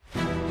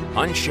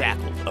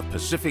Unshackled of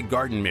Pacific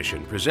Garden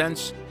Mission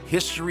presents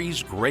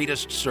History's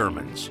Greatest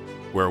Sermons,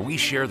 where we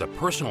share the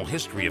personal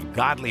history of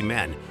godly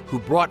men who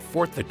brought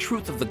forth the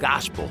truth of the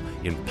gospel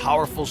in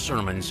powerful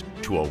sermons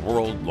to a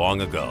world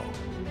long ago.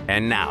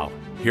 And now,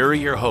 here are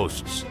your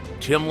hosts,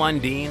 Tim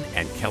Lundeen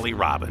and Kelly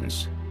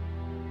Robbins.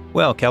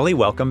 Well, Kelly,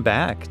 welcome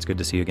back. It's good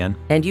to see you again.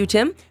 And you,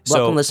 Tim?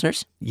 Welcome,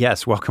 listeners.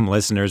 Yes, welcome,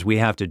 listeners. We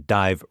have to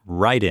dive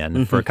right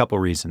in for a couple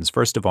reasons.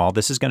 First of all,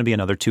 this is going to be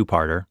another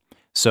two-parter,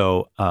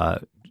 so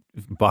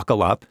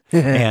buckle up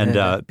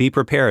and be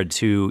prepared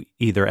to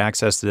either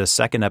access the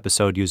second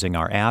episode using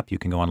our app. You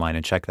can go online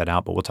and check that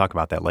out, but we'll talk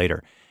about that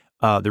later.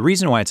 The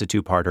reason why it's a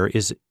two-parter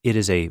is it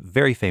is a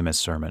very famous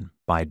sermon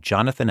by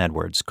Jonathan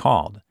Edwards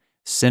called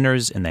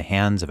Sinners in the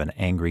Hands of an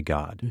Angry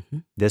God.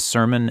 This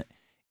sermon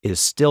is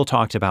still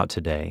talked about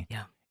today.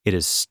 Yeah. It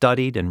is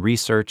studied and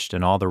researched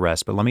and all the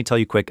rest. But let me tell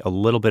you quick a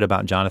little bit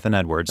about Jonathan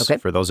Edwards,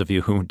 for those of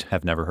you who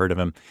have never heard of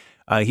him.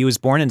 He was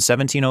born in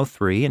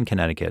 1703 in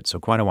Connecticut, so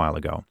quite a while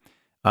ago.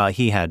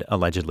 He had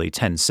allegedly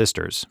 10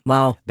 sisters.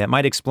 Wow. That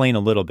might explain a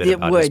little bit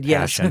about his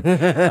passion.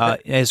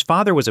 His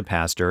father was a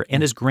pastor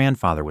and his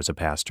grandfather was a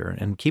pastor.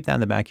 And keep that in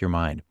the back of your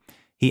mind.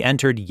 He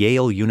entered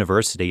Yale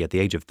University at the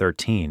age of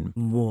 13,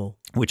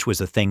 which was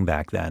a thing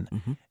back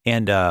then.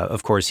 And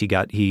of course, he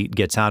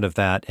gets out of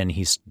that and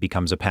he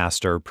becomes a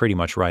pastor pretty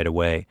much right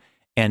away.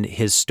 And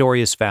his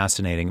story is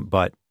fascinating,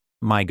 but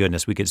my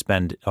goodness, we could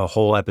spend a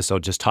whole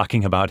episode just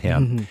talking about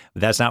him.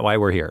 But that's not why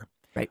we're here.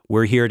 Right.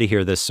 We're here to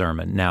hear this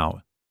sermon.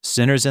 Now,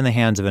 sinners in the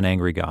hands of an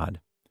angry God.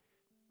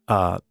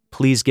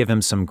 Please give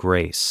him some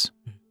grace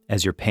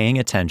as you're paying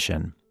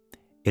attention.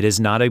 It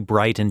is not a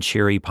bright and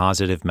cheery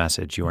positive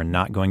message. You are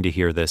not going to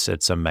hear this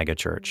at some mega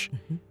church.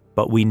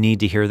 But we need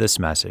to hear this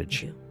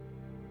message.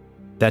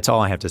 That's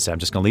all I have to say. I'm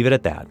just going to leave it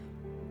at that.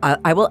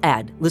 I will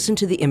add, listen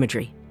to the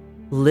imagery.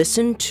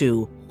 Listen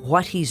to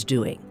what he's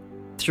doing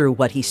through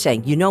what he's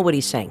saying. You know what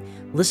he's saying.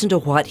 Listen to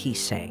what he's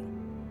saying.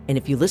 And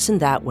if you listen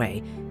that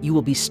way, you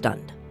will be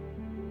stunned.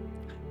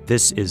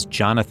 This is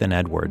Jonathan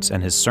Edwards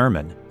and his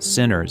sermon,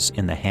 Sinners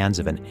in the Hands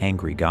of an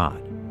Angry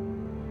God.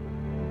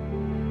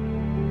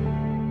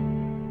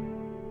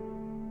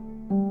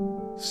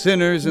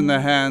 Sinners in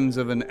the hands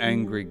of an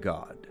angry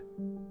God.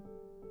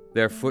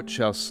 Their foot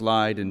shall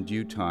slide in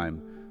due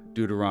time,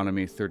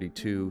 Deuteronomy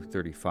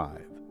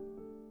 32:35.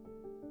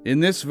 In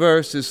this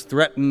verse is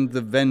threatened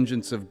the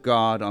vengeance of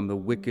God on the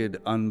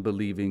wicked,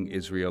 unbelieving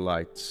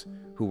Israelites,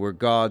 who were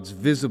God's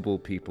visible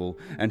people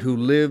and who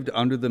lived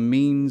under the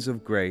means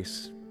of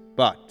grace,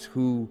 but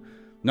who,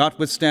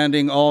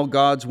 notwithstanding all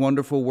God's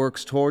wonderful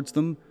works towards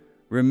them,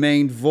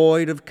 remained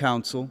void of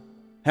counsel,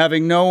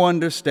 having no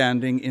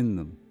understanding in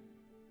them.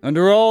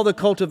 Under all the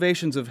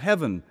cultivations of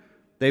heaven,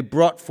 they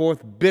brought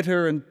forth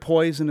bitter and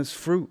poisonous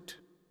fruit,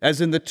 as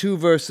in the two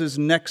verses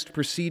next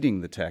preceding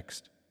the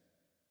text.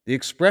 The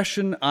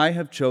expression I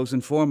have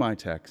chosen for my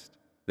text,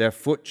 their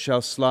foot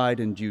shall slide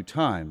in due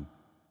time,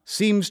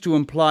 seems to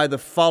imply the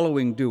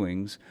following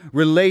doings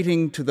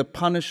relating to the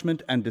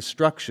punishment and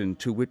destruction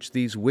to which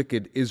these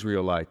wicked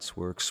Israelites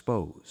were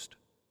exposed.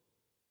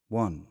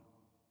 1.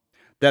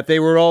 That they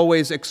were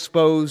always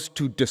exposed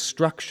to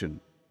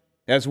destruction,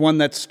 as one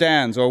that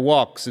stands or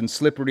walks in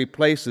slippery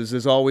places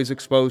is always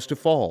exposed to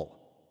fall.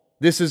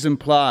 This is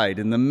implied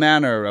in the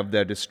manner of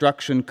their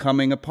destruction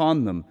coming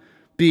upon them,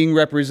 being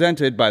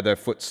represented by their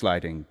foot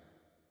sliding.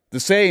 The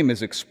same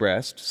is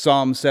expressed,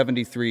 Psalm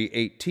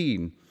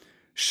 73:18.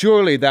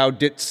 Surely thou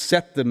didst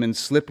set them in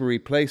slippery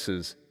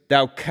places,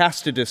 thou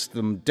castedst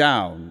them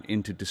down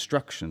into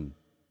destruction.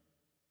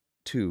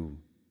 2.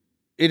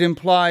 It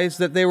implies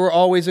that they were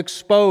always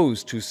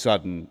exposed to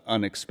sudden,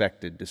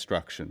 unexpected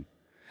destruction.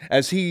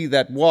 As he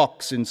that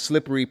walks in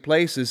slippery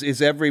places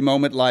is every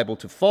moment liable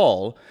to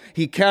fall,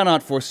 he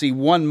cannot foresee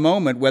one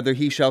moment whether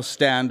he shall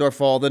stand or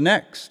fall the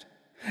next.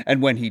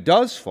 And when he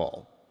does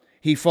fall,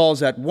 he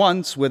falls at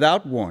once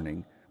without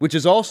warning, which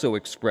is also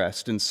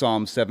expressed in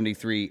Psalm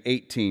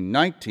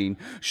 73:18-19.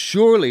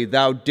 Surely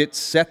thou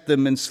didst set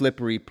them in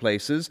slippery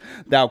places,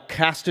 thou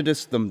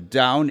castedst them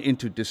down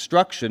into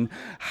destruction.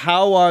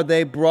 How are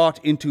they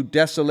brought into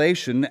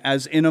desolation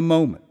as in a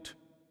moment?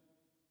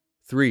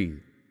 3.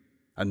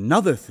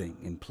 Another thing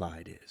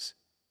implied is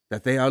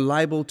that they are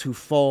liable to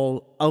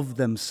fall of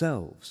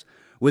themselves,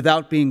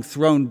 without being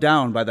thrown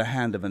down by the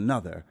hand of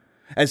another,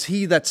 as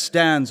he that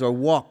stands or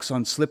walks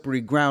on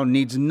slippery ground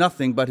needs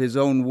nothing but his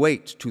own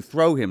weight to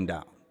throw him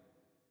down.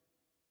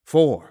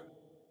 4.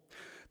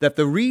 That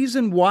the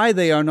reason why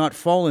they are not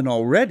fallen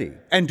already,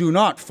 and do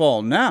not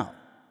fall now,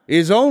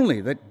 is only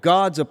that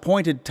God's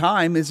appointed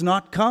time is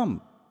not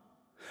come.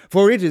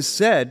 For it is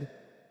said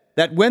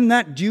that when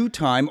that due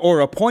time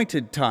or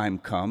appointed time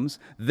comes,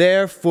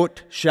 their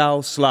foot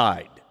shall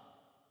slide.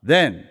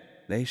 Then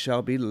they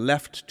shall be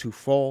left to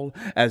fall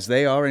as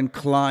they are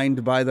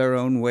inclined by their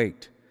own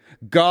weight.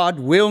 God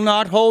will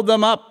not hold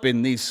them up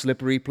in these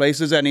slippery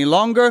places any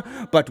longer,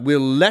 but will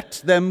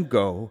let them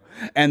go.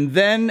 And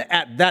then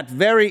at that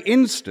very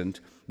instant,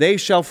 they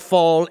shall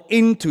fall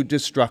into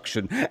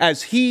destruction,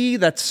 as he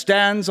that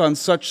stands on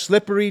such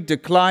slippery,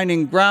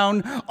 declining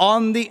ground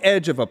on the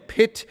edge of a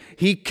pit.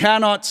 He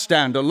cannot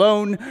stand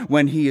alone.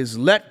 When he is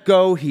let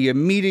go, he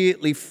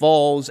immediately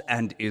falls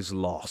and is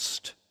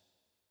lost.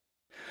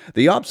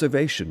 The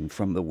observation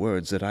from the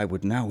words that I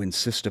would now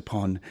insist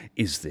upon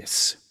is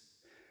this: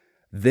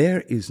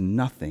 there is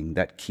nothing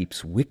that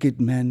keeps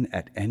wicked men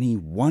at any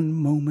one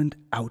moment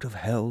out of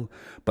hell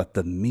but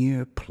the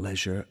mere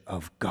pleasure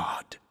of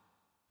God.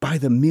 By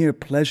the mere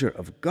pleasure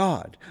of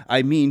God,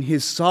 I mean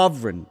his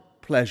sovereign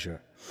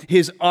pleasure,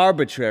 his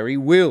arbitrary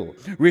will,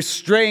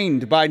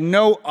 restrained by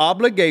no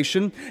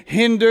obligation,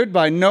 hindered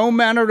by no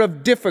manner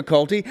of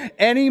difficulty,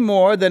 any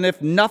more than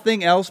if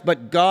nothing else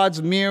but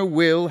God's mere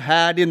will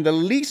had in the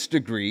least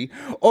degree,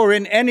 or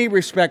in any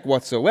respect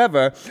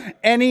whatsoever,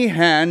 any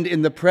hand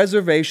in the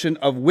preservation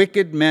of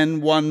wicked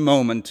men one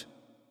moment.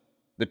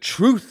 The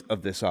truth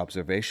of this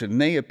observation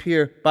may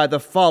appear by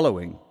the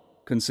following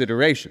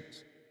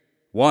considerations.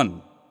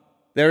 1.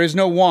 There is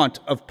no want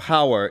of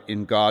power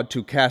in God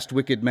to cast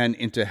wicked men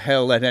into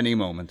hell at any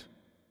moment.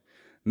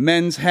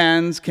 Men's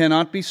hands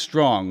cannot be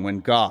strong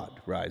when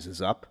God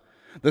rises up.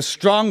 The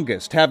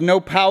strongest have no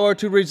power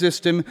to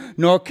resist him,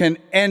 nor can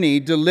any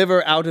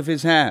deliver out of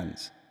his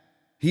hands.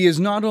 He is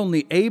not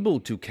only able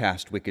to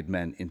cast wicked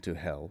men into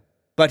hell,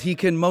 but he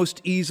can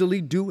most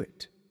easily do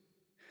it.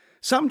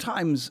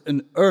 Sometimes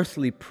an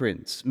earthly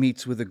prince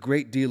meets with a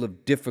great deal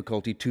of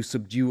difficulty to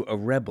subdue a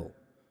rebel,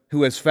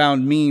 who has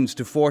found means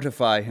to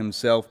fortify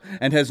himself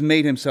and has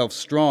made himself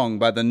strong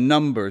by the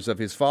numbers of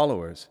his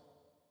followers.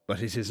 But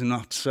it is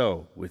not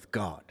so with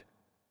God.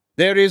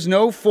 There is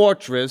no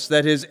fortress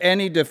that is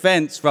any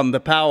defense from the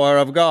power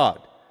of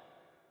God.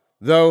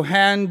 Though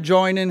hand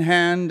join in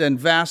hand and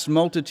vast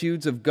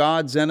multitudes of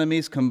God's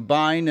enemies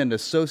combine and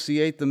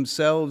associate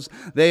themselves,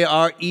 they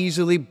are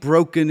easily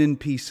broken in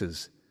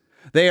pieces.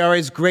 They are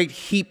as great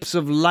heaps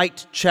of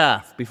light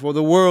chaff before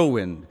the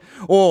whirlwind,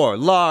 or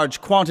large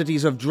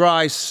quantities of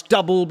dry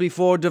stubble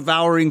before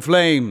devouring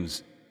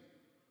flames.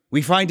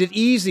 We find it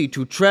easy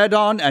to tread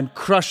on and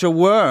crush a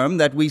worm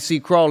that we see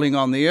crawling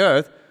on the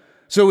earth,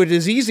 so it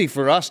is easy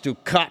for us to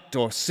cut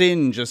or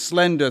singe a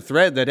slender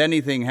thread that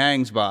anything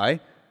hangs by.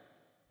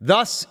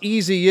 Thus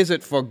easy is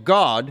it for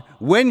God,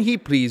 when he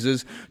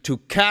pleases, to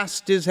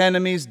cast his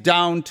enemies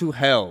down to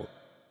hell.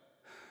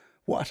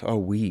 What are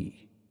we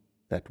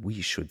that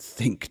we should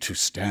think to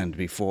stand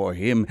before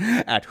him,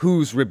 at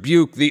whose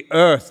rebuke the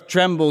earth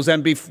trembles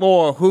and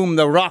before whom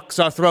the rocks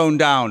are thrown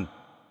down?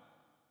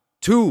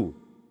 2,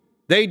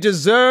 they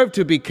deserve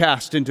to be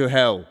cast into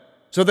hell,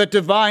 so that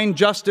divine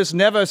justice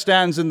never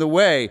stands in the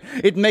way.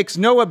 It makes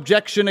no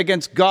objection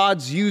against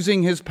God's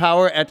using his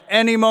power at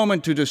any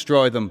moment to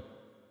destroy them.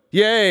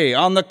 Yea,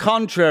 on the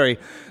contrary,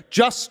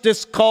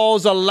 justice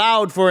calls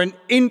aloud for an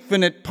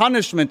infinite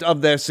punishment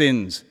of their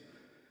sins.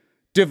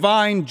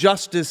 Divine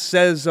justice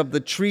says of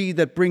the tree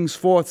that brings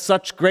forth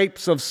such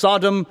grapes of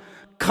Sodom,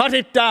 "Cut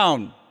it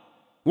down.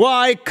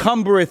 Why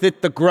cumbereth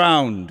it the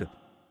ground?"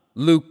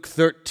 Luke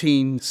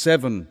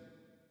 13:7.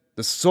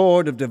 The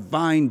sword of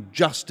divine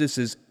justice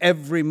is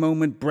every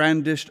moment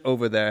brandished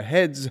over their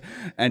heads,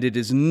 and it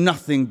is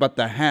nothing but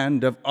the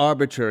hand of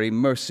arbitrary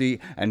mercy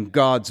and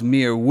God's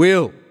mere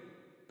will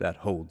that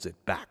holds it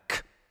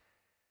back.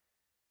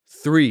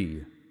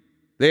 3,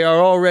 they are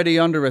already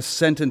under a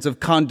sentence of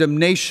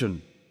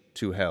condemnation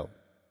to hell.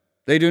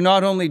 They do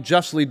not only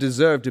justly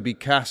deserve to be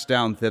cast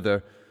down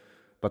thither,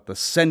 but the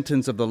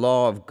sentence of the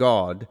law of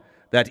God,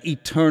 that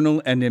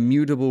eternal and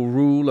immutable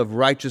rule of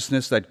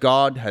righteousness that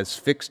God has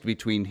fixed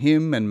between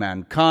him and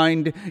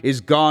mankind,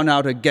 is gone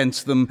out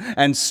against them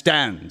and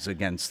stands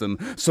against them,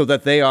 so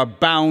that they are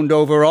bound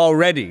over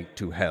already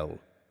to hell.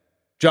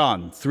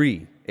 John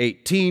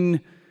 3:18,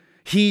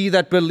 he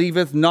that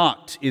believeth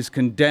not is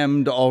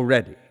condemned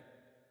already,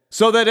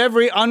 so that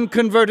every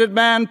unconverted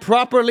man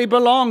properly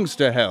belongs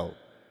to hell.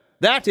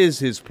 That is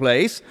his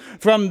place.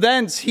 From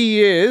thence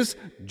he is,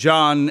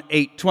 John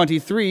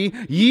 8:23,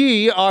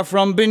 ye are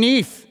from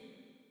beneath.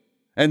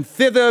 And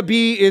thither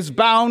he is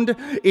bound.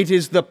 It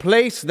is the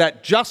place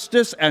that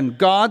justice and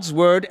God's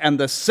word and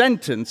the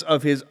sentence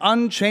of his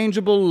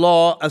unchangeable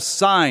law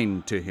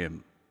assign to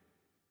him.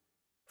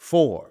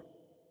 4,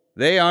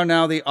 they are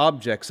now the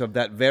objects of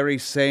that very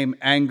same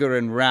anger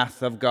and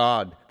wrath of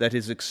God that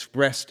is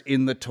expressed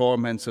in the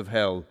torments of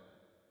hell.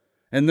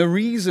 And the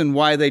reason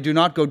why they do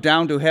not go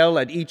down to hell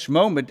at each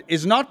moment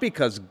is not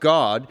because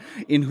God,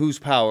 in whose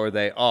power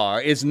they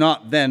are, is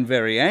not then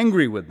very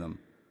angry with them,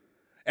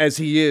 as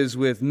he is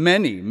with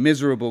many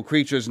miserable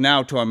creatures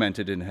now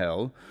tormented in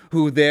hell,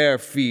 who there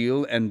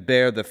feel and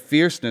bear the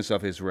fierceness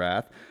of his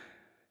wrath.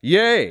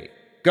 Yea,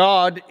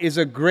 God is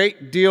a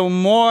great deal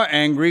more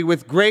angry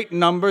with great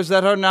numbers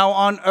that are now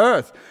on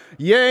earth.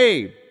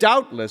 Yea,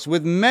 doubtless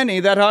with many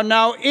that are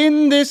now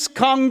in this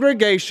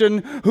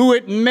congregation, who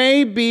it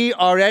may be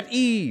are at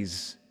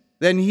ease,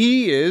 than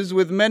he is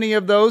with many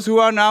of those who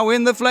are now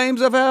in the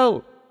flames of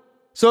hell.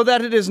 So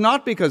that it is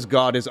not because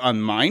God is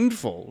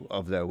unmindful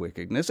of their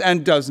wickedness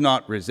and does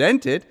not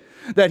resent it,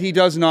 that he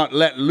does not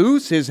let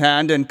loose his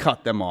hand and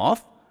cut them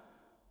off.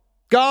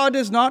 God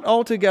is not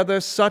altogether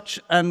such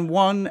an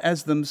one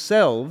as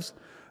themselves,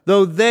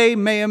 though they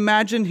may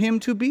imagine him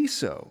to be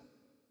so.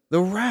 The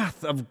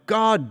wrath of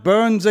God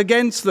burns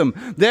against them.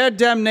 Their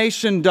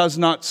damnation does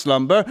not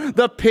slumber.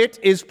 The pit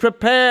is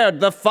prepared.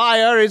 The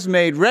fire is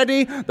made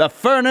ready. The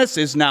furnace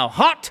is now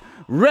hot,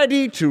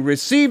 ready to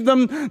receive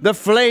them. The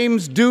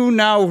flames do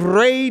now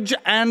rage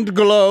and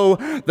glow.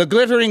 The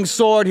glittering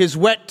sword is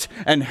wet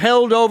and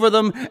held over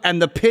them, and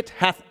the pit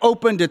hath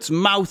opened its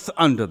mouth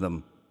under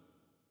them.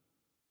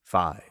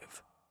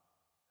 5.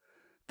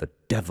 The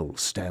devil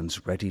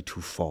stands ready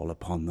to fall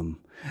upon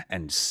them,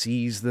 and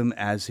seize them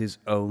as his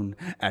own,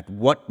 at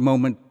what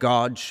moment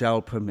God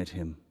shall permit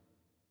him.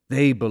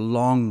 They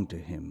belong to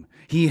him.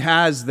 He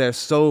has their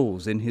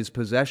souls in his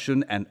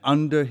possession and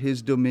under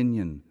his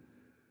dominion.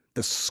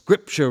 The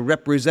Scripture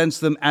represents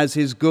them as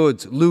his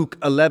goods. Luke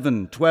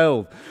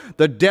 11:12.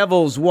 The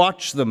devils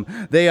watch them.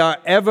 They are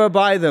ever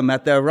by them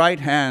at their right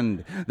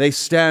hand. They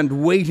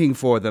stand waiting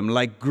for them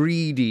like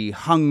greedy,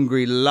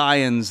 hungry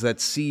lions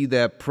that see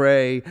their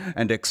prey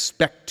and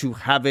expect to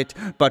have it,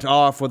 but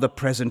are for the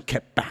present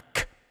kept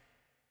back.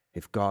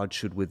 If God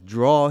should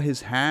withdraw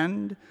his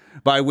hand,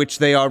 by which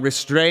they are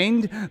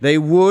restrained, they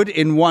would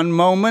in one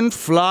moment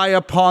fly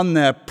upon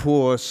their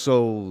poor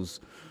souls.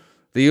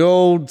 The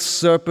old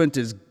serpent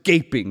is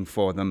gaping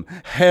for them.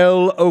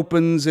 Hell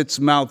opens its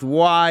mouth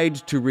wide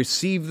to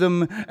receive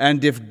them,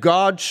 and if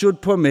God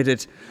should permit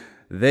it,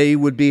 they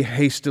would be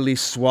hastily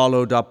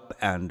swallowed up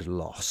and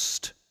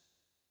lost.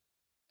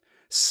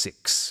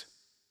 6.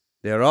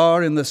 There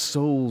are in the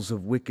souls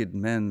of wicked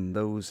men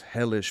those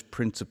hellish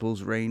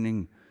principles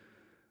reigning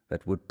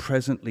that would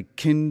presently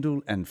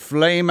kindle and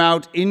flame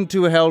out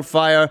into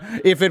hellfire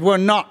if it were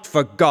not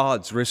for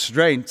God's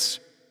restraints.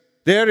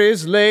 There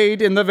is laid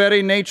in the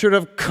very nature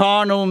of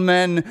carnal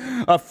men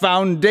a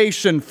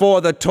foundation for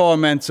the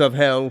torments of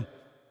hell.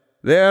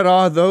 There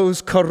are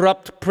those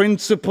corrupt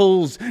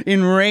principles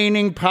in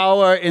reigning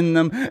power in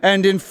them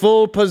and in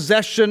full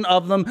possession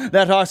of them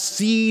that are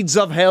seeds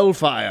of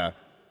hellfire.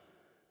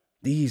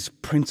 These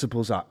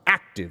principles are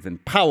active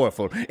and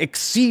powerful,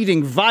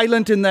 exceeding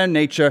violent in their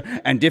nature,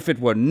 and if it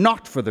were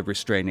not for the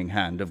restraining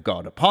hand of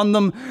God upon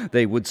them,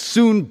 they would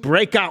soon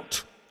break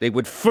out. They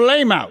would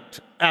flame out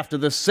after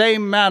the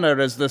same manner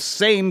as the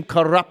same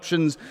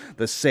corruptions,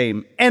 the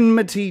same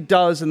enmity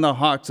does in the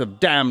hearts of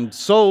damned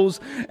souls,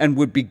 and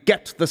would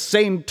beget the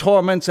same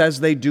torments as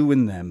they do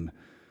in them.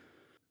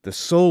 The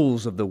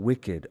souls of the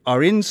wicked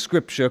are in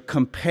Scripture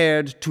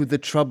compared to the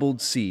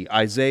troubled sea,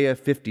 Isaiah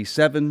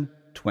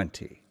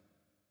 57:20.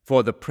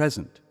 For the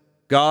present,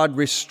 God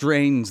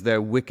restrains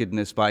their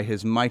wickedness by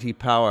his mighty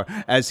power,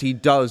 as he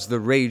does the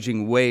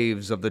raging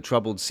waves of the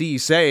troubled sea,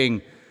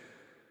 saying,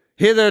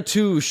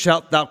 Hitherto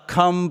shalt thou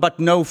come, but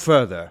no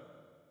further.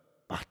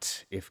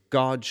 But if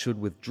God should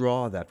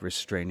withdraw that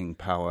restraining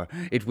power,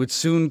 it would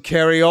soon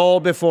carry all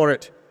before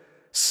it.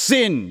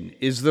 Sin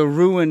is the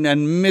ruin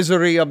and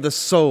misery of the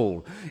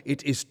soul.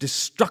 It is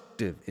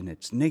destructive in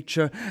its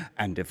nature,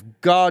 and if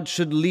God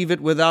should leave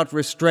it without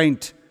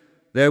restraint,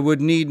 there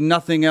would need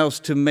nothing else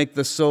to make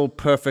the soul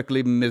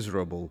perfectly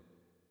miserable.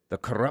 The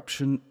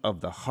corruption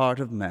of the heart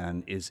of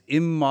man is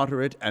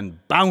immoderate and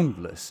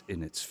boundless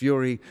in its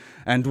fury,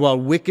 and while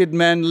wicked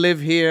men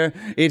live here,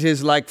 it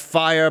is like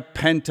fire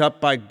pent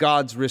up by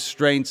God's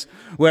restraints,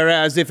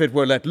 whereas if it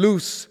were let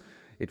loose,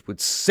 it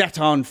would set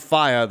on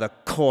fire the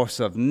course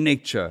of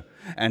nature,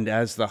 and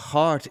as the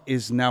heart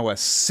is now a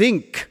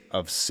sink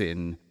of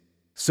sin,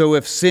 so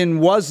if sin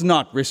was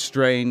not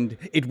restrained,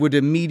 it would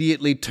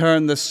immediately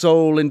turn the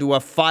soul into a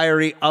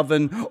fiery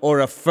oven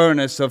or a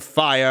furnace of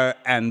fire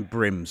and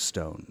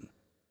brimstone.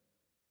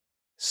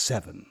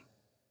 7.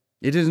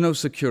 It is no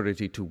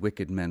security to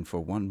wicked men for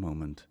one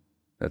moment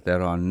that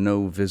there are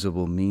no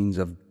visible means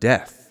of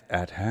death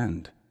at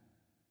hand.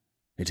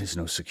 It is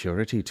no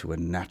security to a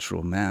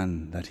natural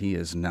man that he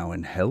is now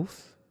in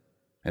health,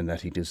 and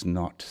that he does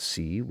not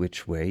see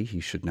which way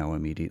he should now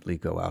immediately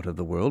go out of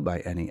the world by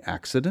any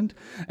accident,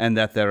 and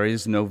that there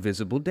is no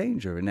visible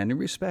danger in any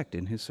respect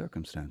in his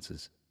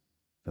circumstances.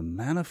 The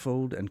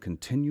manifold and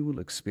continual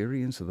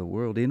experience of the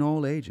world in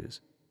all ages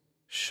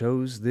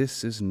shows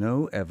this is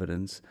no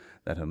evidence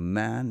that a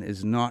man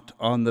is not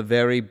on the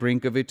very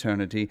brink of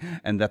eternity,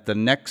 and that the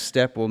next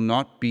step will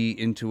not be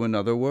into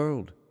another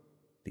world.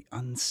 The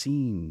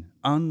unseen,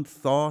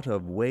 unthought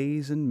of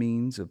ways and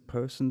means of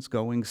persons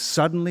going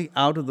suddenly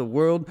out of the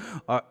world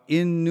are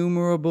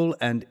innumerable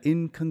and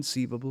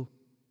inconceivable.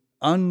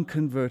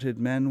 Unconverted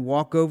men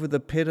walk over the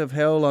pit of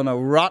hell on a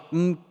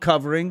rotten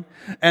covering,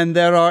 and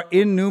there are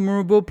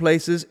innumerable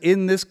places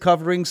in this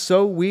covering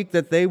so weak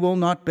that they will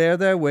not bear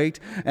their weight,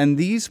 and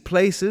these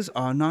places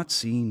are not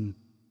seen.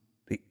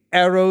 The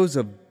arrows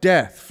of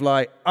death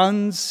fly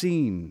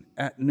unseen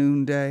at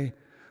noonday.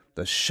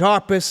 The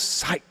sharpest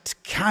sight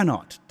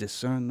cannot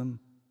discern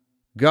them.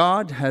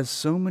 God has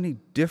so many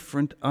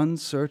different,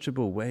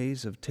 unsearchable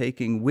ways of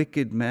taking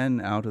wicked men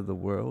out of the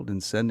world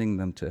and sending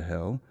them to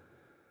hell,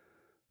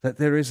 that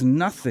there is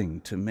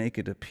nothing to make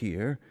it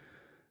appear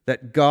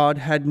that God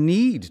had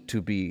need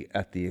to be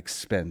at the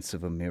expense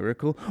of a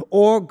miracle,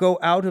 or go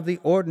out of the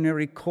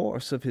ordinary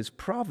course of his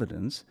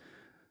providence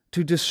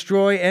to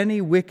destroy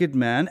any wicked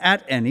man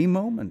at any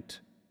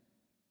moment.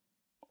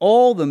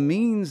 All the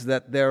means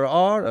that there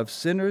are of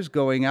sinners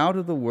going out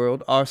of the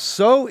world are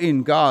so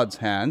in God's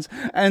hands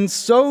and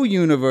so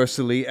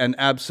universally and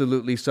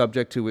absolutely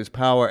subject to his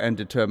power and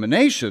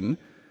determination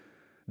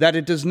that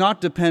it does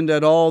not depend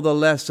at all the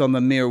less on the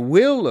mere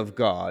will of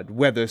God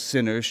whether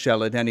sinners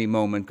shall at any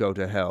moment go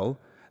to hell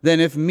than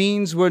if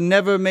means were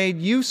never made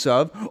use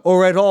of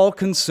or at all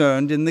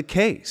concerned in the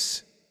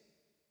case.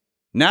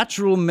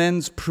 Natural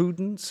men's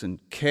prudence and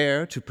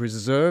care to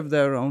preserve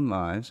their own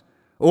lives,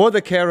 or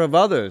the care of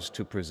others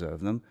to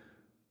preserve them,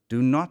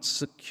 do not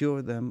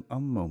secure them a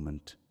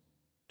moment.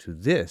 To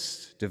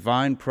this,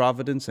 divine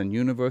providence and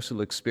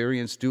universal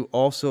experience do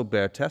also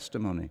bear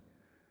testimony.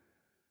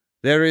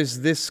 There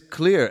is this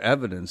clear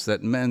evidence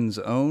that men's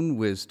own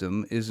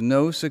wisdom is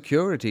no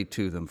security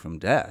to them from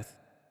death,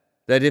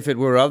 that if it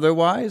were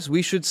otherwise,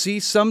 we should see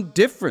some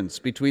difference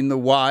between the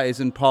wise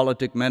and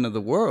politic men of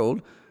the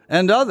world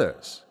and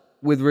others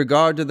with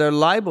regard to their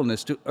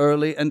liableness to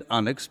early and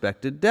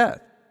unexpected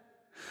death.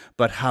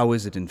 But how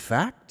is it in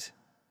fact?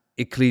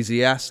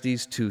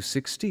 Ecclesiastes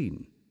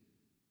 2:16.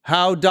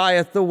 How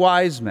dieth the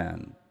wise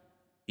man,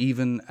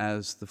 even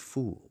as the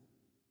fool?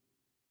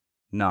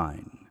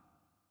 9.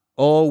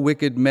 All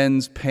wicked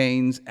men's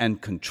pains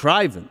and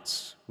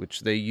contrivance,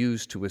 which they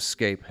use to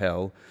escape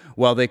hell,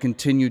 while they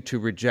continue to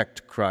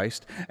reject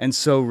Christ, and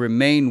so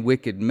remain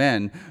wicked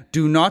men,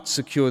 do not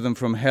secure them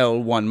from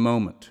hell one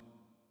moment.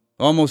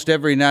 Almost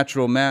every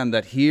natural man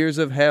that hears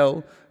of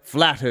hell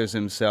flatters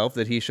himself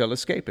that he shall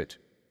escape it.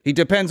 He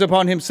depends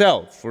upon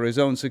himself for his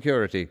own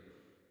security.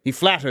 He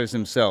flatters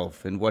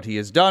himself in what he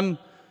has done,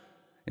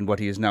 in what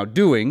he is now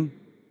doing,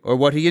 or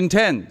what he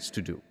intends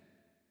to do.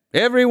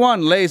 Every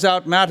one lays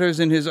out matters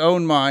in his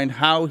own mind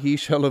how he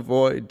shall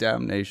avoid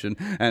damnation,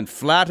 and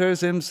flatters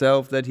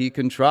himself that he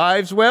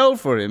contrives well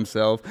for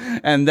himself,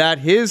 and that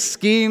his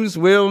schemes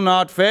will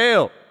not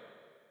fail.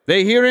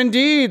 They hear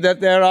indeed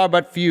that there are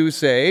but few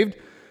saved,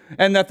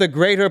 and that the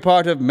greater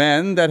part of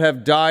men that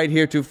have died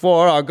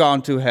heretofore are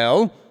gone to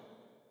hell.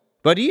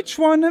 But each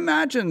one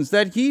imagines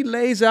that he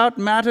lays out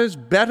matters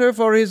better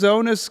for his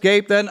own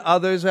escape than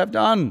others have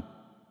done.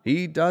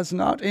 He does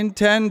not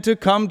intend to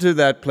come to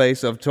that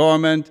place of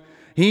torment.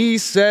 He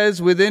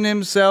says within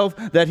himself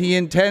that he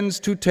intends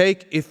to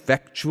take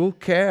effectual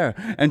care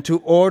and to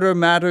order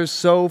matters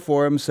so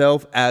for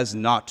himself as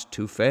not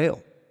to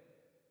fail.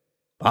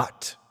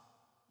 But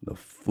the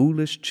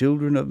foolish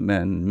children of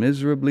men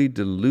miserably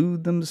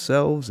delude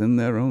themselves in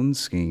their own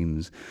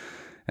schemes,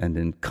 and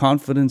in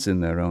confidence in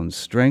their own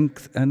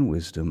strength and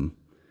wisdom,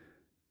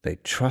 they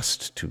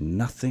trust to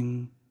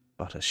nothing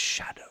but a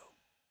shadow.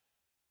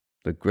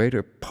 The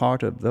greater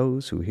part of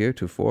those who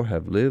heretofore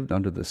have lived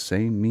under the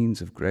same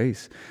means of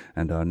grace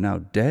and are now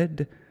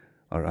dead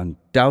are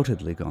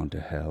undoubtedly gone to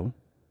hell,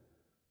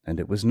 and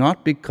it was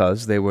not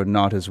because they were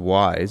not as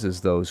wise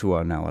as those who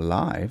are now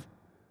alive.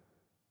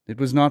 It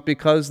was not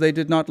because they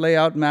did not lay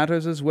out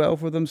matters as well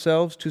for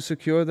themselves to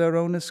secure their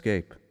own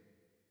escape.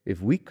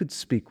 If we could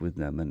speak with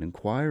them and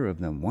inquire of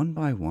them one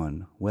by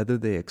one whether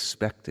they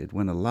expected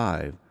when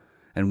alive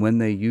and when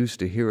they used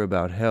to hear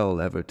about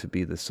hell ever to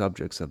be the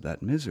subjects of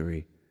that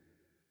misery,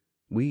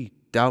 we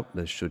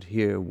doubtless should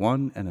hear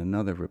one and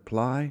another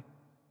reply,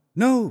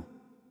 "No,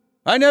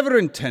 I never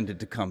intended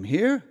to come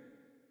here.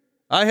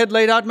 I had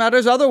laid out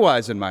matters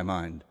otherwise in my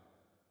mind.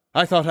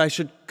 I thought I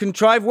should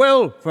contrive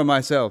well for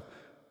myself.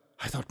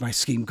 I thought my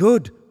scheme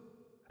good.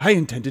 I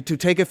intended to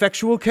take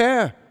effectual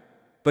care.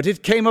 But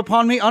it came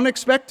upon me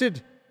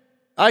unexpected.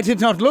 I did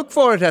not look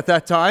for it at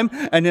that time,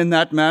 and in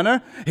that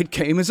manner it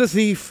came as a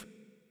thief.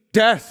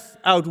 Death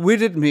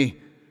outwitted me.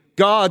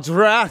 God's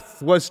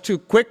wrath was too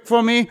quick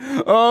for me.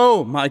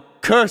 Oh, my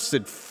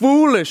cursed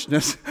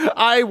foolishness!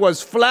 I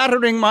was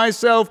flattering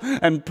myself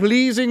and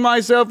pleasing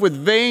myself with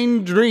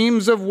vain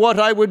dreams of what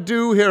I would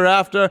do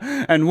hereafter,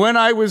 and when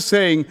I was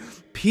saying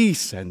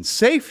peace and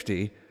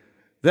safety,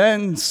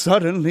 then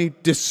suddenly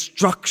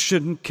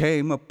destruction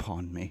came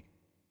upon me.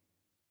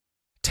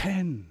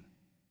 10.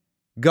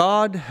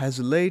 God has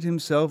laid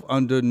himself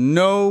under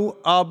no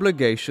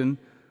obligation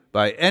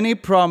by any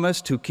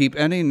promise to keep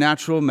any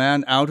natural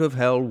man out of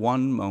hell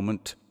one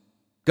moment.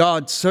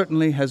 God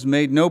certainly has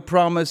made no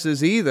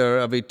promises either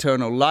of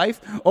eternal life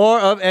or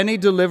of any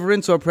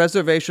deliverance or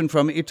preservation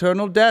from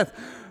eternal death,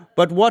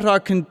 but what are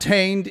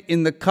contained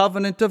in the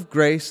covenant of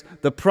grace,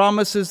 the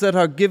promises that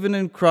are given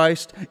in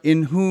Christ,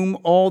 in whom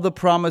all the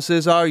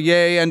promises are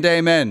yea and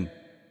amen.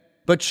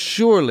 But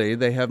surely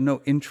they have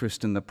no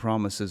interest in the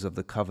promises of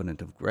the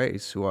covenant of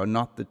grace, who are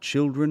not the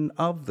children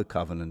of the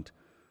covenant,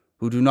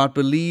 who do not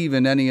believe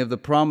in any of the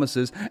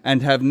promises,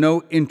 and have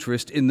no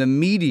interest in the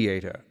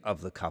mediator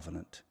of the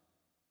covenant.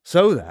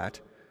 So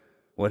that,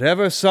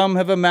 whatever some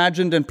have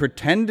imagined and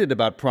pretended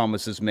about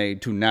promises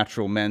made to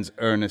natural men's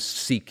earnest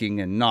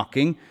seeking and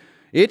knocking,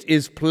 It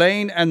is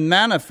plain and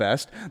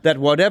manifest that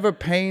whatever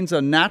pains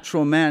a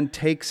natural man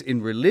takes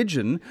in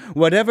religion,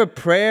 whatever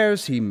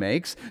prayers he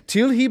makes,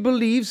 till he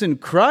believes in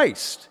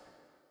Christ,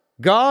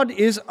 God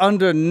is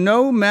under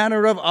no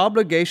manner of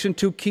obligation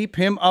to keep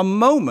him a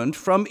moment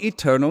from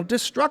eternal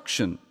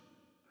destruction.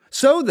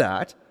 So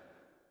that,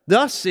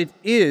 thus it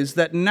is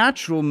that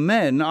natural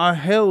men are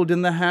held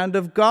in the hand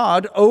of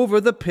God over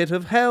the pit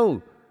of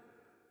hell.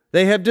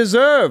 They have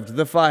deserved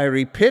the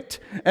fiery pit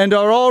and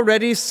are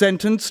already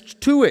sentenced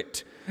to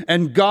it.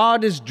 And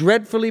God is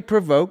dreadfully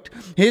provoked.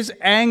 His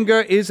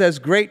anger is as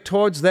great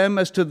towards them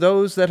as to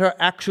those that are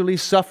actually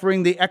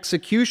suffering the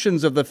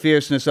executions of the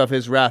fierceness of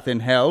his wrath in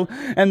hell.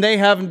 And they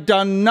have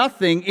done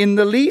nothing in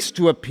the least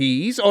to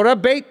appease or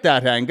abate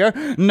that anger.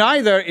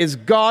 Neither is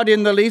God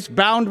in the least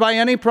bound by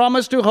any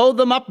promise to hold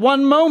them up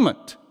one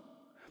moment.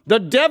 The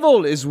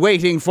devil is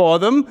waiting for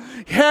them.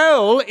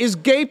 Hell is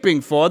gaping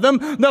for them.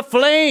 The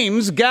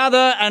flames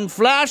gather and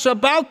flash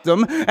about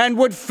them and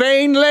would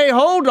fain lay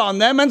hold on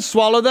them and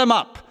swallow them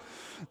up.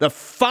 The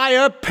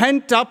fire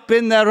pent up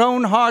in their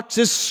own hearts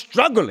is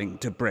struggling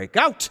to break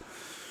out,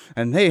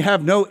 and they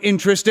have no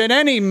interest in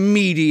any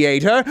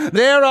mediator.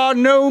 There are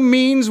no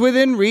means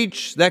within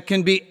reach that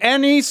can be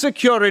any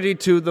security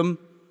to them.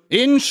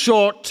 In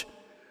short,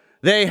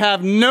 they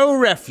have no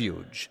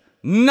refuge,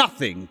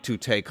 nothing to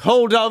take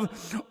hold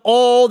of.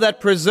 All that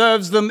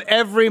preserves them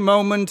every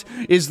moment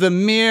is the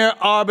mere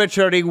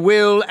arbitrary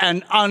will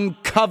and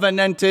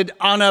uncovenanted,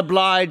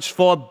 unobliged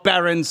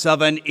forbearance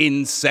of an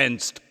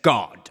incensed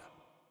God.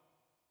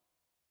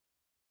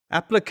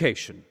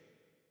 Application.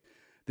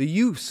 The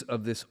use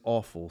of this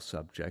awful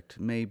subject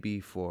may be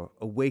for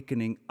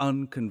awakening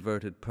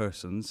unconverted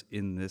persons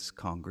in this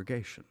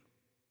congregation.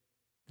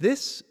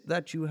 This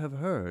that you have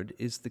heard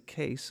is the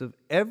case of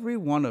every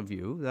one of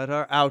you that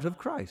are out of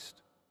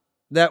Christ.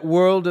 That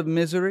world of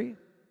misery,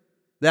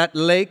 that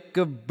lake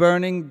of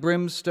burning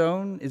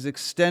brimstone is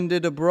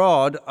extended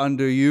abroad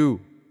under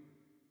you.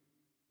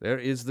 There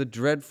is the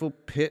dreadful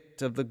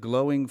pit of the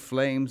glowing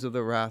flames of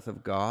the wrath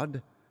of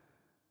God.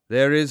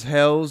 There is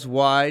hell's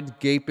wide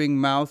gaping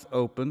mouth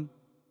open,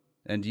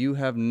 and you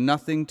have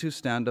nothing to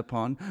stand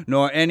upon,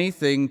 nor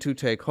anything to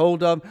take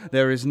hold of.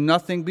 There is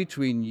nothing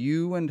between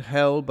you and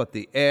hell but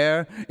the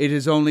air. It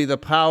is only the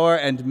power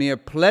and mere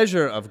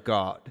pleasure of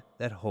God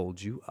that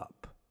holds you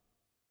up.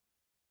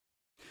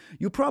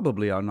 You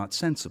probably are not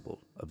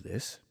sensible of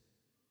this.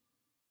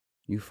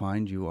 You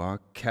find you are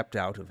kept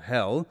out of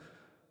hell,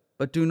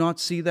 but do not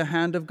see the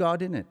hand of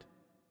God in it,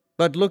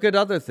 but look at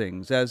other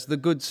things as the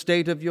good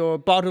state of your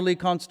bodily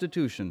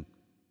constitution,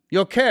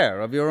 your care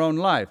of your own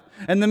life,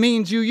 and the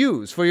means you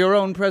use for your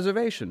own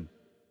preservation.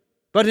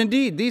 But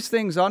indeed, these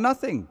things are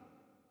nothing.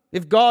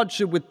 If God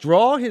should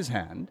withdraw his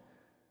hand,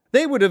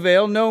 they would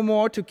avail no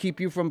more to keep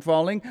you from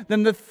falling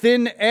than the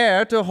thin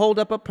air to hold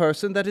up a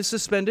person that is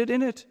suspended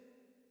in it.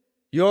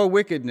 Your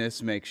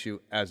wickedness makes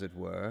you, as it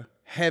were,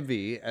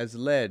 heavy as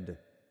lead,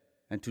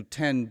 and to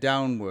tend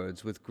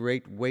downwards with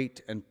great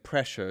weight and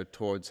pressure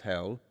towards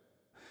hell.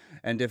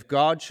 And if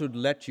God should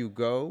let you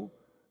go,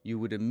 you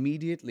would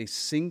immediately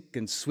sink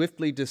and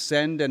swiftly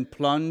descend and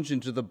plunge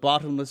into the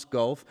bottomless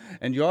gulf,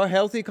 and your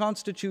healthy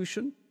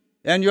constitution,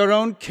 and your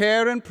own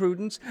care and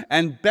prudence,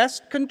 and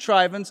best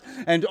contrivance,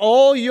 and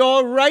all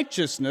your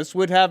righteousness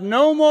would have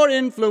no more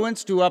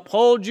influence to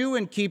uphold you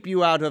and keep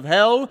you out of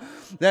hell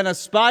than a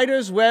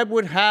spider's web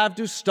would have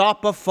to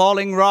stop a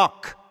falling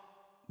rock.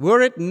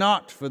 Were it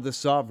not for the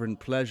sovereign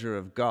pleasure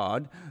of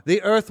God,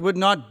 the earth would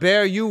not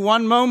bear you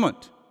one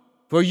moment,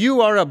 for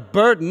you are a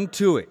burden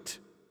to it.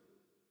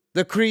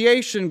 The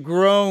creation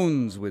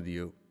groans with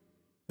you.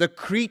 The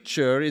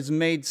creature is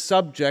made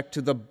subject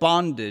to the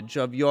bondage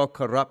of your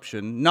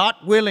corruption,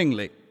 not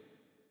willingly.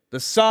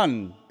 The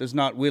sun does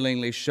not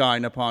willingly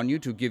shine upon you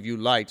to give you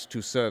light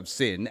to serve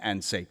sin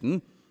and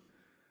Satan.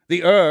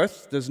 The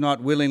earth does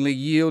not willingly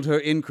yield her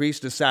increase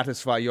to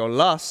satisfy your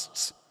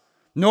lusts,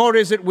 nor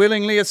is it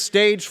willingly a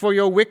stage for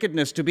your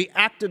wickedness to be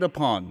acted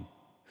upon.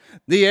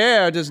 The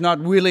air does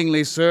not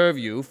willingly serve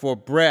you for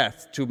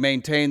breath to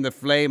maintain the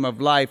flame of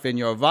life in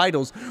your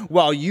vitals,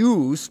 while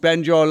you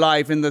spend your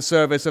life in the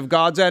service of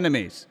God's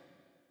enemies.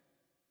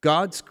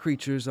 God's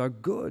creatures are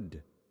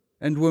good,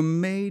 and were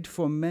made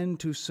for men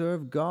to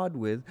serve God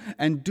with,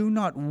 and do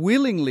not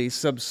willingly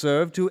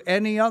subserve to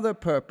any other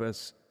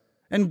purpose,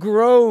 and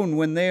groan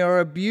when they are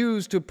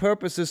abused to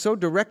purposes so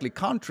directly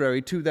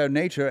contrary to their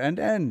nature and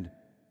end.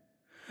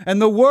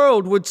 And the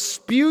world would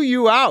spew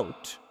you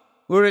out,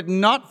 were it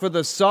not for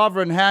the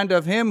sovereign hand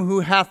of him who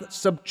hath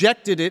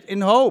subjected it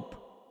in hope.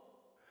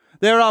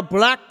 There are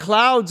black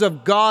clouds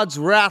of God's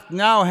wrath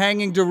now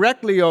hanging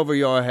directly over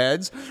your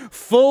heads,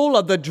 full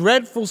of the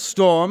dreadful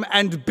storm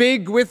and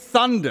big with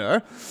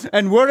thunder,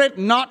 and were it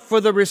not for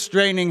the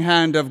restraining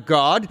hand of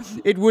God,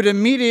 it would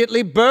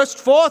immediately burst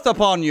forth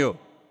upon you.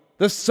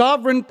 The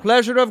sovereign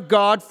pleasure of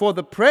God for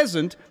the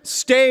present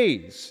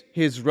stays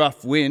his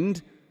rough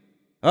wind.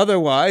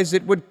 Otherwise,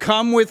 it would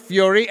come with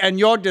fury, and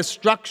your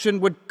destruction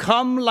would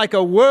come like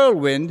a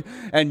whirlwind,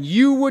 and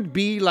you would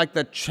be like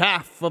the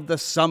chaff of the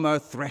summer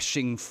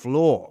threshing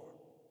floor.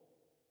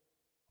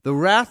 The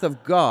wrath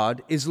of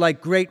God is like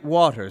great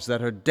waters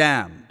that are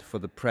dammed for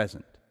the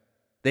present.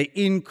 They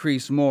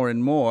increase more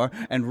and more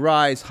and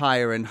rise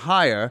higher and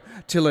higher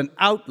till an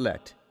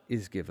outlet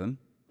is given.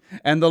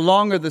 And the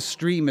longer the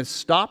stream is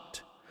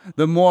stopped,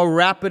 the more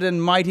rapid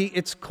and mighty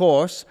its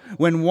course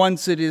when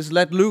once it is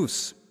let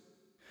loose.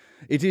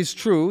 It is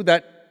true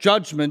that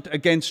judgment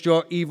against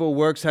your evil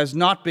works has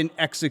not been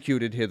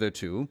executed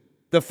hitherto.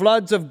 The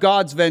floods of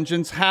God's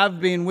vengeance have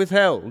been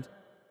withheld,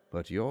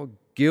 but your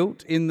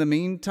guilt in the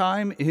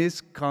meantime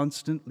is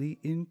constantly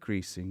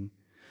increasing,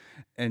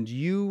 and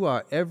you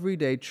are every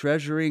day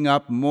treasuring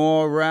up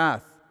more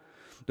wrath.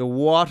 The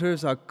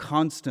waters are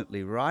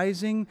constantly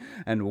rising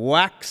and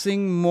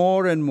waxing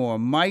more and more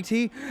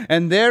mighty,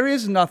 and there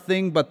is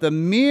nothing but the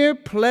mere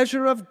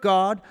pleasure of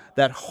God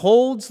that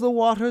holds the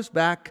waters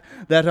back,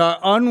 that are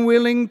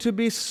unwilling to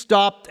be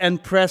stopped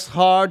and press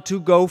hard to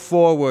go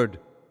forward.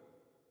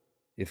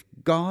 If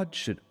God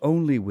should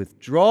only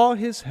withdraw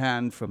his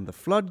hand from the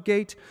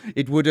floodgate,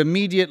 it would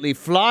immediately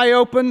fly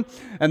open,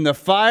 and the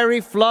fiery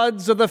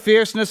floods of the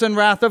fierceness and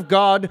wrath of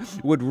God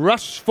would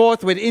rush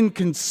forth with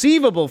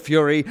inconceivable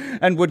fury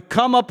and would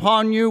come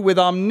upon you with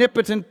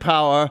omnipotent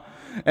power.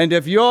 And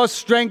if your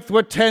strength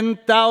were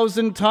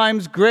 10,000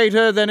 times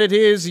greater than it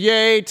is,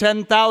 yea,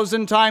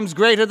 10,000 times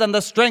greater than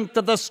the strength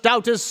of the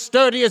stoutest,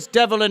 sturdiest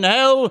devil in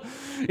hell,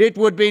 it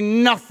would be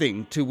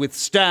nothing to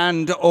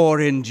withstand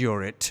or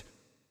endure it.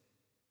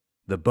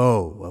 The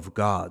bow of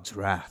God's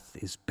wrath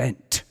is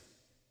bent,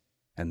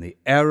 and the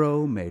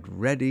arrow made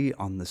ready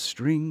on the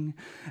string,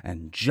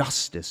 and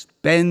justice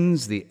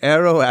bends the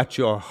arrow at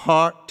your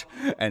heart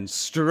and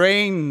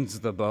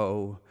strains the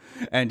bow,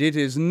 and it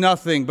is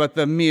nothing but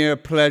the mere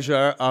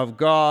pleasure of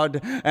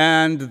God,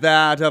 and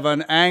that of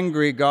an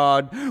angry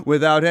God,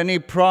 without any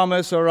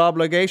promise or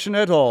obligation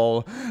at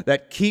all,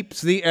 that keeps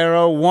the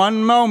arrow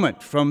one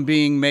moment from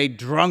being made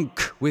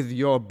drunk with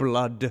your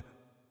blood.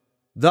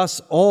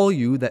 Thus all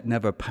you that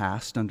never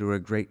passed under a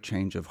great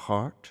change of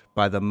heart,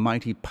 by the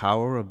mighty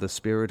power of the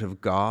Spirit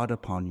of God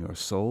upon your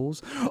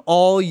souls,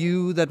 all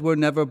you that were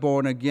never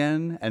born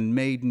again and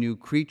made new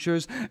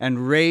creatures,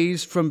 and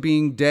raised from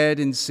being dead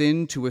in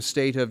sin to a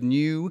state of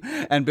new,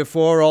 and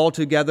before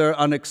altogether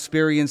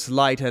unexperienced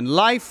light and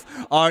life,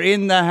 are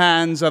in the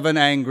hands of an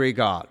angry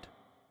God.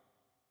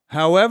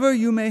 However,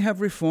 you may have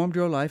reformed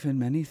your life in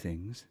many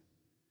things,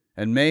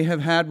 and may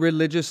have had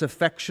religious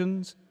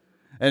affections,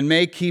 and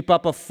may keep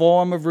up a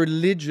form of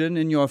religion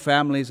in your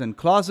families and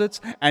closets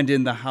and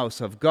in the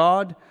house of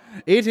God,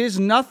 it is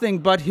nothing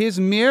but his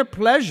mere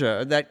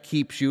pleasure that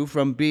keeps you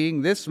from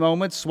being this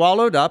moment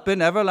swallowed up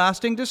in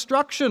everlasting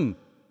destruction.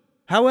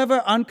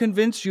 However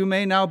unconvinced you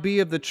may now be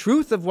of the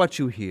truth of what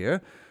you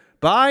hear,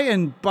 by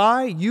and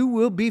by you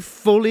will be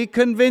fully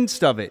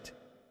convinced of it.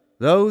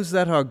 Those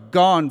that are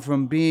gone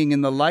from being in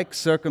the like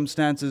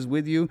circumstances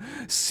with you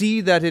see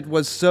that it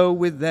was so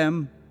with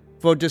them.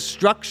 For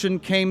destruction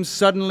came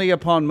suddenly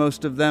upon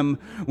most of them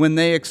when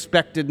they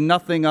expected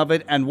nothing of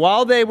it, and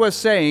while they were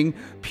saying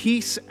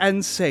peace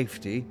and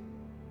safety,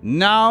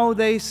 now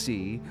they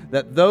see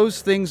that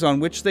those things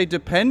on which they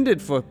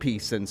depended for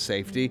peace and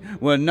safety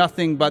were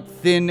nothing but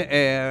thin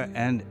air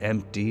and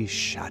empty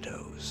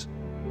shadows.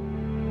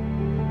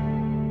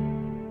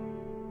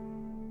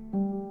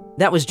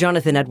 That was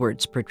Jonathan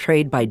Edwards,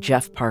 portrayed by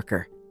Jeff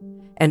Parker.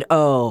 And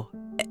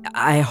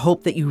I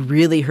hope that you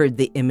really heard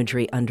the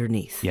imagery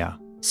underneath. Yeah.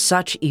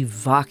 Such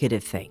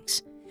evocative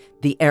things.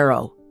 The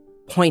arrow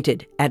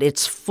pointed at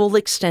its full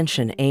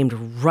extension, aimed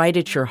right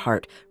at your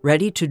heart,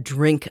 ready to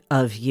drink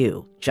of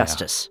you.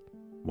 Justice. Yeah.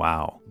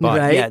 Wow. But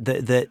right? yeah,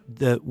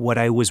 the what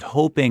I was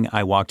hoping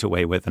I walked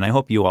away with, and I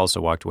hope you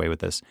also walked away with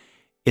this,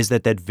 is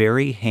that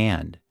very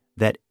hand,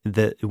 that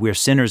we're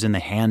sinners in the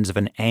hands of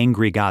an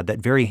angry God, that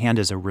very hand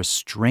is a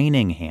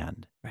restraining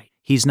hand. Right.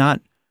 He's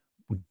not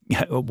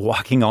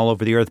walking all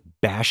over the earth,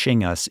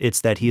 bashing us. It's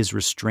that he is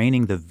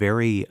restraining the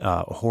very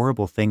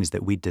horrible things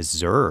that we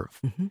deserve.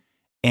 Mm-hmm.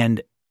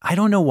 And I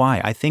don't know why.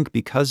 I think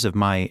because of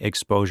my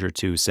exposure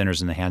to sinners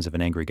in the hands of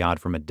an angry God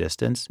from a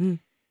distance,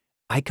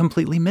 I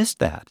completely missed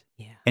that.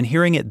 Yeah. And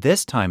hearing it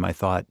this time, I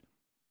thought,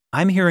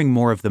 I'm hearing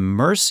more of the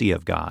mercy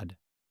of God,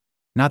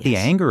 not the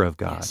anger of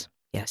God.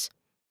 Yes.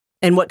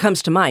 And what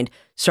comes to mind,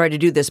 sorry to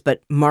do this,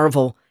 but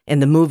Marvel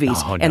and the movies,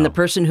 and the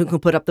person who can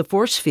put up the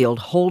force field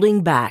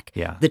holding back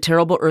the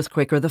terrible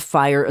earthquake or the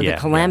fire or the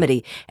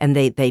calamity, and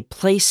they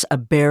place a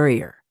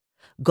barrier.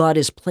 God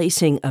is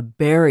placing a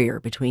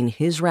barrier between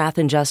his wrath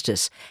and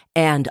justice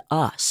and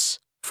us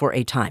for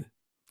a time.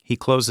 He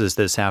closes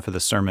this half of the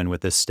sermon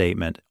with this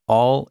statement: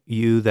 all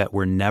you that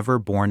were never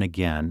born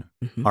again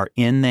are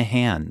in the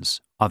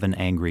hands of an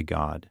angry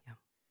God. Yeah.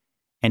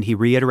 And he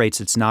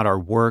reiterates it's not our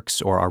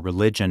works or our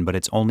religion, but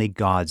it's only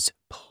God's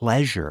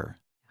pleasure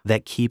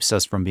that keeps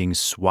us from being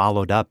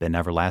swallowed up in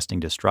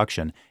everlasting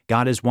destruction.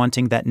 God is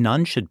wanting that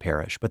none should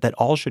perish, but that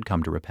all should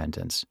come to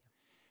repentance.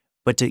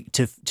 But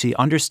to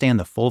understand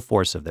the full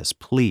force of this,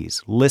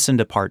 please listen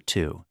to part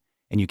 2.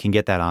 And you can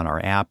get that on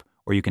our app,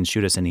 or you can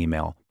shoot us an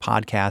email,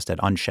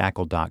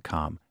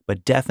 podcast@unshackled.com.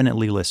 But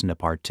definitely listen to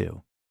part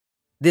 2.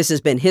 This has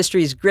been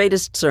History's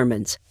Greatest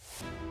Sermons.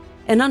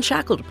 an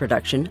Unshackled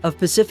production of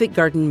Pacific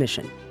Garden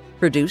Mission,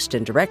 produced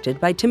and directed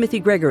by Timothy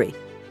Gregory.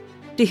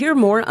 To hear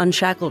more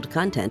Unshackled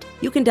content,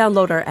 you can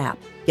download our app.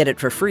 Get it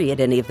for free at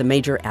any of the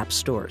major app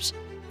stores.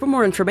 For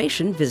more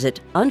information, visit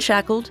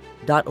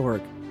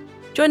unshackled.org.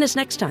 Join us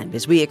next time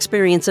as we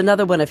experience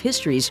another one of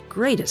history's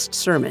greatest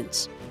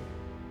sermons.